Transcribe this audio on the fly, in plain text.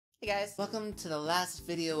Hey guys, welcome to the last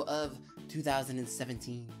video of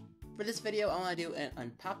 2017. For this video, I want to do an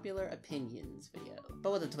unpopular opinions video,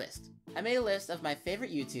 but with a twist. I made a list of my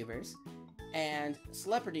favorite YouTubers and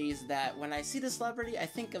celebrities that when I see the celebrity, I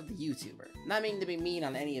think of the YouTuber. Not meaning to be mean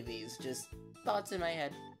on any of these, just thoughts in my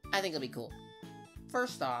head. I think it'll be cool.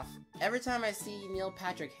 First off, every time I see Neil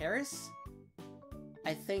Patrick Harris,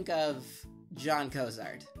 I think of John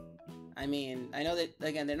Cozart. I mean, I know that,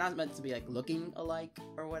 again, they're not meant to be, like, looking alike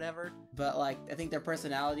or whatever, but, like, I think their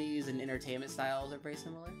personalities and entertainment styles are pretty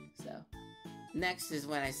similar, so. Next is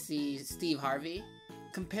when I see Steve Harvey.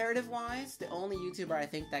 Comparative-wise, the only YouTuber I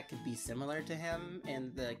think that could be similar to him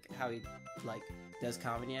and, like, how he, like, does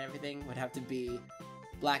comedy and everything would have to be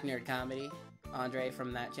Black Nerd Comedy, Andre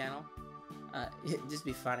from that channel. It'd just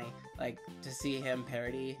be funny, like, to see him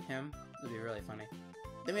parody him would be really funny.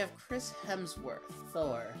 Then we have Chris Hemsworth,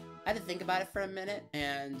 Thor. I had to think about it for a minute,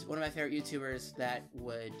 and one of my favorite YouTubers that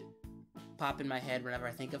would pop in my head whenever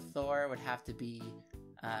I think of Thor would have to be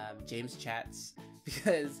James Chats,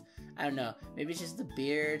 because, I don't know, maybe it's just the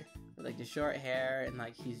beard, with, like, the short hair, and,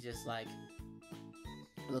 like, he's just, like,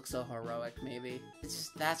 looks so heroic, maybe. It's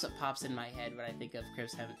just, that's what pops in my head when I think of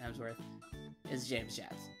Chris Hemsworth, is James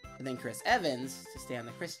Chats. And then Chris Evans, to stay on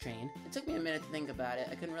the Chris train. It took me a minute to think about it.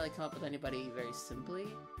 I couldn't really come up with anybody very simply,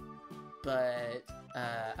 but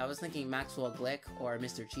I was thinking Maxwell Glick or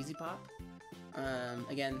Mr. Cheesy Pop.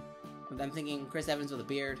 Again, I'm thinking Chris Evans with a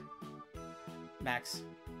beard. Max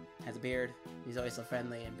has a beard. He's always so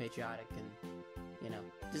friendly and patriotic and, you know,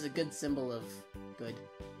 just a good symbol of good.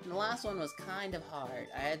 And the last one was kind of hard.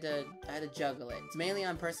 I had to juggle it. It's mainly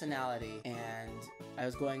on personality, and I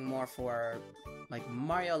was going more for like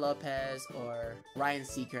Mario Lopez or Ryan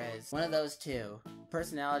Seacrest. One of those two.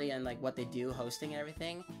 Personality and like what they do, hosting and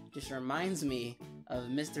everything, just reminds me of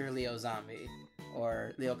Mr. Leo Zombie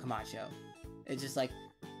or Leo Camacho. It's just like,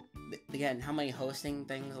 again, how many hosting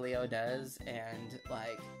things Leo does and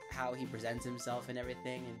like how he presents himself and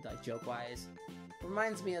everything and like joke-wise.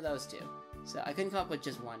 Reminds me of those two. So I couldn't come up with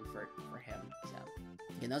just one for him. So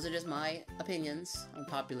again, those are just my opinions,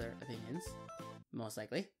 unpopular opinions, most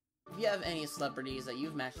likely. If you have any celebrities that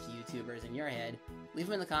you've matched to YouTubers in your head, leave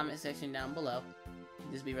them in the comment section down below.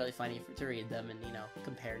 This would be really funny to read them and, you know,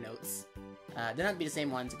 compare notes. They're not going to be the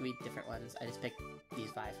same ones, it could be different ones. I just picked these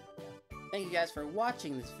 5. Thank you guys for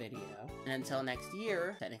watching this video, and until next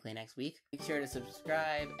year, technically next week, make sure to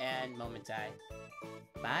subscribe and momentai.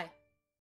 Bye!